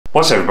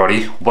What's up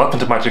everybody,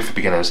 welcome to Magic for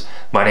Beginners.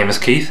 My name is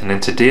Keith and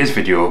in today's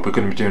video we're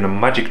going to be doing a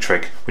magic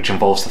trick which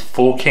involves the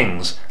 4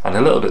 kings and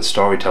a little bit of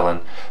storytelling.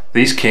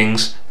 These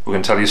kings, we're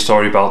going to tell you a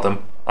story about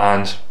them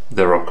and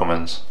their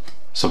upcomings.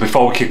 So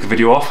before we kick the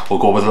video off, we'll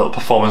go with a little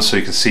performance so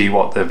you can see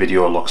what the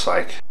video looks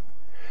like.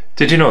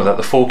 Did you know that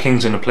the 4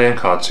 kings in the playing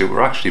card suit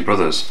were actually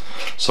brothers?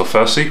 So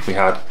firstly we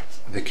had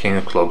the King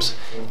of Clubs.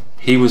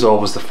 He was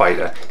always the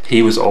fighter,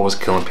 he was always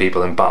killing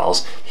people in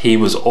battles, he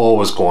was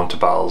always going to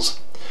battles.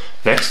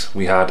 Next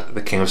we had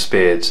the King of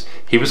Spades.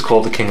 He was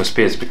called the King of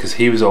Spades because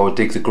he was always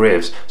dig the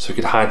graves so he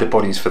could hide the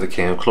bodies for the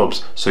King of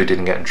Clubs so he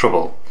didn't get in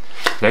trouble.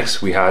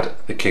 Next we had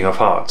the King of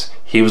Hearts.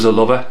 He was a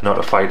lover, not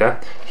a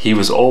fighter. He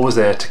was always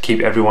there to keep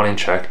everyone in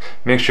check,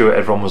 make sure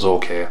everyone was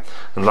okay.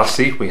 And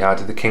lastly we had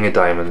the King of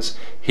Diamonds.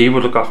 He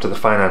would look after the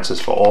finances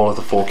for all of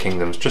the 4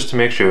 kingdoms just to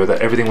make sure that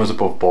everything was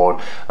above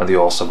board and they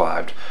all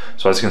survived.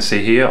 So as you can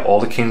see here, all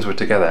the kings were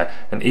together,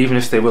 and even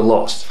if they were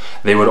lost,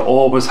 they would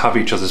always have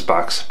each other's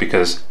backs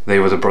because they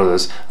were the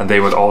brothers and they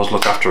would always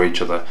look after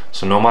each other.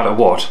 So no matter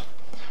what,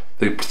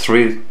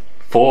 the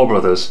 4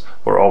 brothers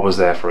were always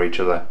there for each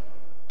other.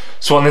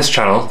 So on this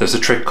channel there's a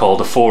trick called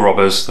the 4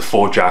 robbers, the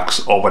 4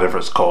 jacks, or whatever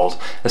it's called.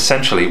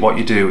 Essentially what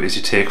you do is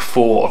you take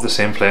 4 of the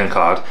same playing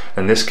card.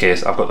 In this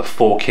case I've got the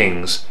 4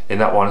 kings, in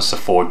that one it's the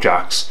 4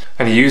 jacks,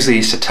 and you use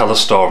these to tell a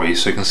story.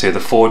 So you can say the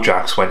 4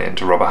 jacks went in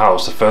to rob a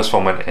house, the first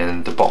one went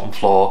in the bottom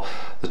floor,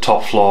 the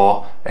top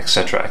floor,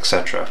 etc,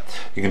 etc.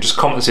 You can just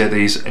compensate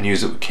these and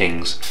use it with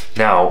kings.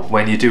 Now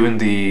when you're doing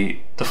the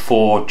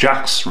 4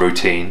 jacks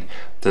routine,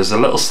 there's a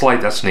little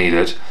sleight that's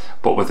needed,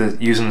 but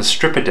with using the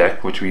stripper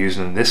deck, which we're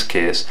using in this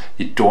case,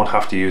 you don't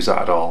have to use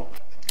that at all.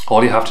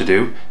 All you have to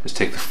do is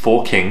take the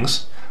 4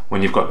 kings.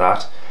 When you've got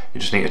that,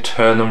 you just need to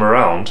turn them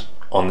around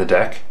on the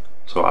deck.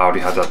 So I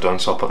already had that done,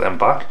 so I'll put them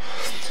back,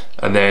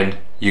 and then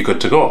you're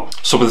good to go.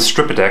 So with the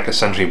stripper deck,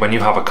 essentially when you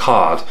have a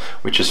card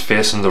which is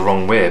facing the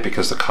wrong way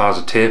because the cards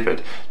are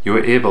tapered, you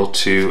are able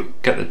to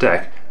get the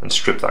deck and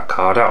strip that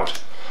card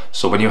out.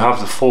 So when you have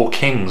the 4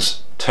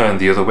 kings turned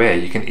the other way,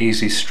 you can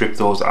easily strip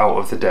those out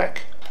of the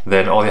deck.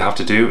 Then all you have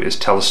to do is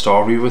tell a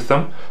story with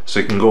them.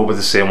 So you can go with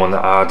the same one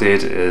that I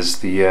did, is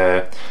the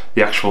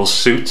actual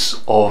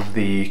suits of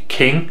the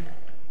king.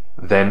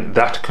 Then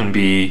that can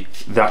be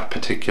that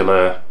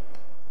particular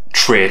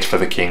trait for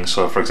the king.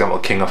 So for example,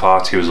 King of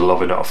Hearts, he was a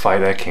lover, not a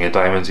fighter. King of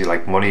Diamonds, he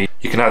liked money.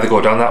 You can either go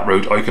down that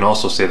route, or you can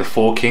also say the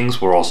 4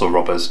 kings were also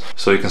robbers.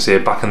 So you can say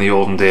back in the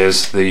olden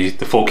days the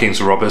 4 kings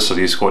were robbers, so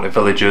they used to go into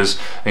villages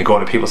and go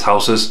into people's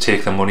houses,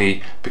 take their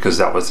money because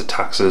that was the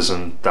taxes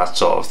and that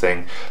sort of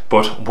thing.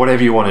 But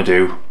whatever you want to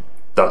do,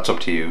 that's up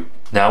to you.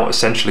 Now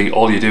essentially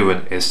all you're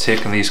doing is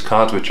taking these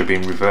cards which are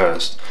being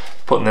reversed,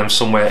 putting them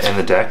somewhere in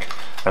the deck,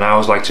 and I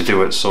always like to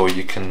do it so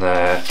you can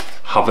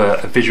have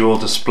a visual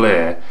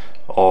display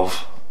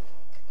of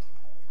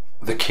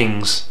the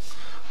kings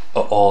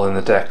are all in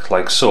the deck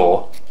like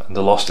so, and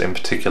they're lost in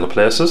particular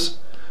places.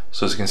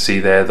 So as you can see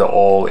there, they're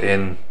all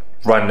in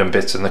random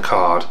bits in the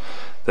card.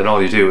 Then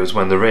all you do is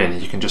when they're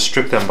in, you can just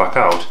strip them back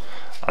out,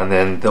 and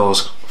then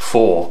those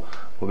 4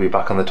 will be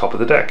back on the top of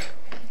the deck.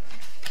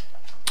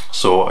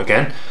 So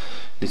again,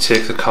 you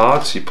take the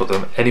cards, you put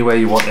them anywhere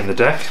you want in the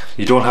deck.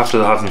 You don't have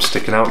to have them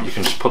sticking out, you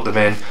can just put them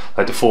in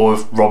like the 4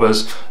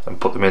 robbers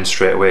and put them in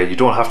straight away. You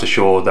don't have to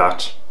show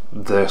that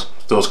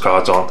those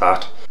cards aren't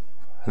that.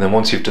 And then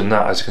once you've done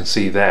that, as you can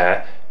see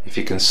there, if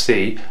you can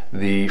see,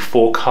 the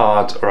 4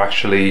 cards are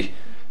actually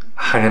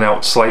hanging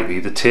out slightly,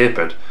 they're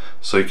tapered,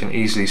 so you can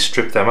easily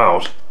strip them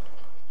out,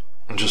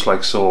 and just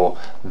like so,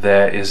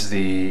 there is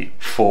the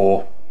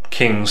 4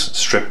 kings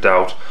stripped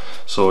out.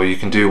 So you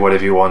can do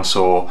whatever you want.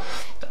 So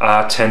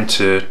I tend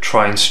to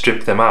try and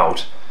strip them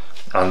out,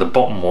 and the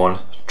bottom one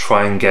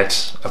try and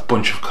get a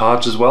bunch of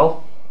cards as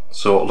well,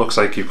 so it looks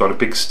like you've got a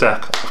big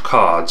stack of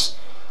cards,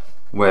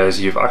 whereas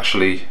you've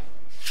actually,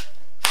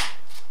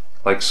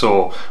 like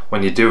so,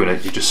 when you're doing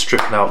it, you're just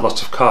stripping out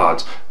lots of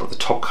cards, but the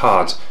top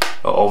cards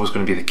are always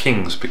going to be the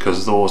kings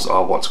because those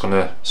are what's going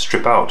to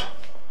strip out.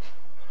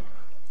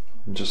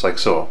 Just like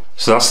so.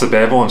 So that's the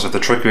bare bones of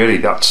the trick really.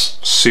 That's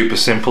super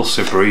simple,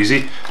 super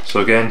easy. So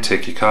again,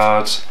 take your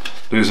cards,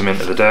 lose them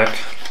into the deck,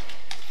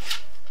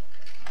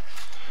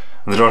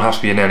 and they don't have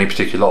to be in any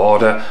particular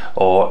order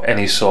or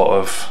any sort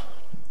of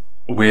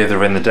way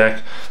they're in the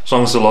deck, as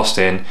long as they're lost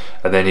in,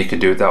 and then you can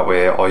do it that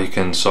way, or you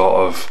can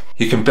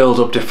you can build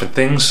up different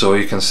things. So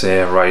you can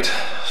say, right,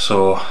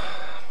 so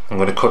I'm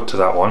going to cut to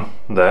that one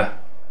there,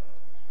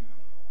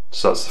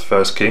 so that's the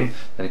first king,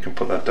 then you can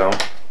put that down,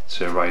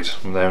 say right,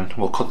 and then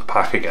we'll cut the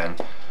pack again,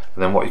 and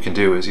then what you can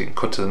do is you can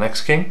cut to the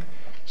next king.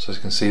 So as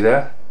you can see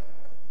there,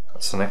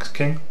 that's the next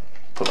king,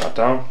 put that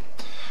down,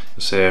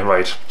 you say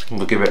right,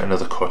 we'll give it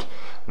another cut,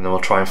 and then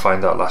we'll try and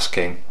find that last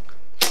king.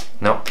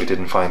 Nope, we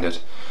didn't find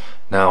it.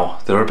 Now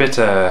they're a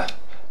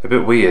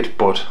bit weird,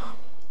 but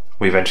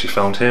we eventually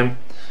found him.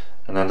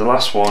 And then the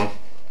last one,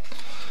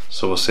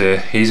 so we'll say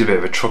he's a bit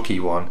of a trucky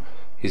one,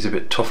 he's a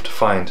bit tough to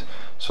find.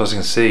 So as you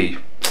can see,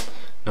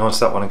 no, it's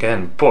that one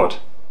again, but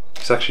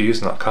he's actually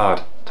using that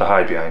card to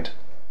hide behind.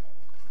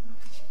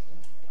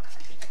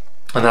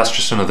 And that's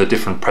just another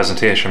different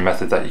presentation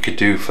method that you could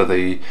do for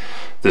the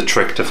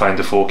trick to find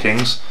the 4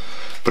 kings.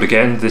 But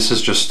again, this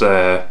is just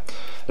a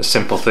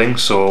simple thing.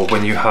 So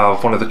when you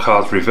have one of the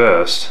cards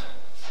reversed,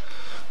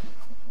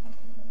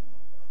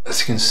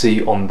 as you can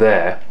see on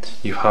there,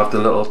 you have the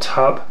little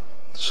tab.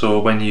 So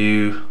when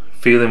you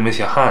feel in with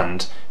your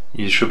hand,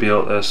 you should be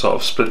able to sort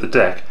of split the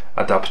deck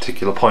at that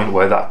particular point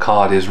where that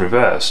card is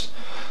reversed.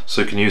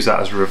 So you can use that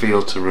as a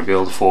reveal to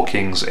reveal the 4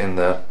 kings in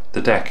the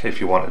deck if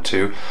you wanted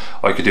to,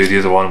 or you could do the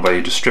other one where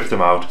you just strip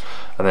them out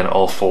and then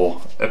all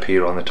 4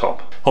 appear on the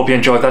top. Hope you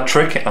enjoyed that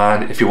trick,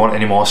 and if you want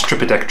any more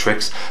stripper deck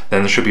tricks,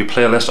 then there should be a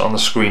playlist on the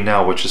screen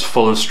now which is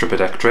full of stripper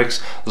deck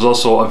tricks. There's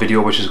also a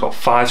video which has got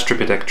 5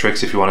 stripper deck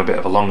tricks if you want a bit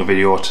of a longer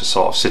video to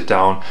sort of sit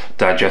down,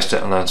 digest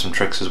it and learn some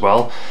tricks as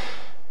well.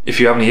 If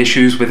you have any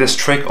issues with this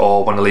trick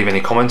or want to leave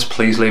any comments,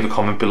 please leave a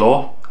comment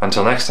below.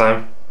 Until next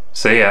time,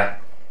 see ya!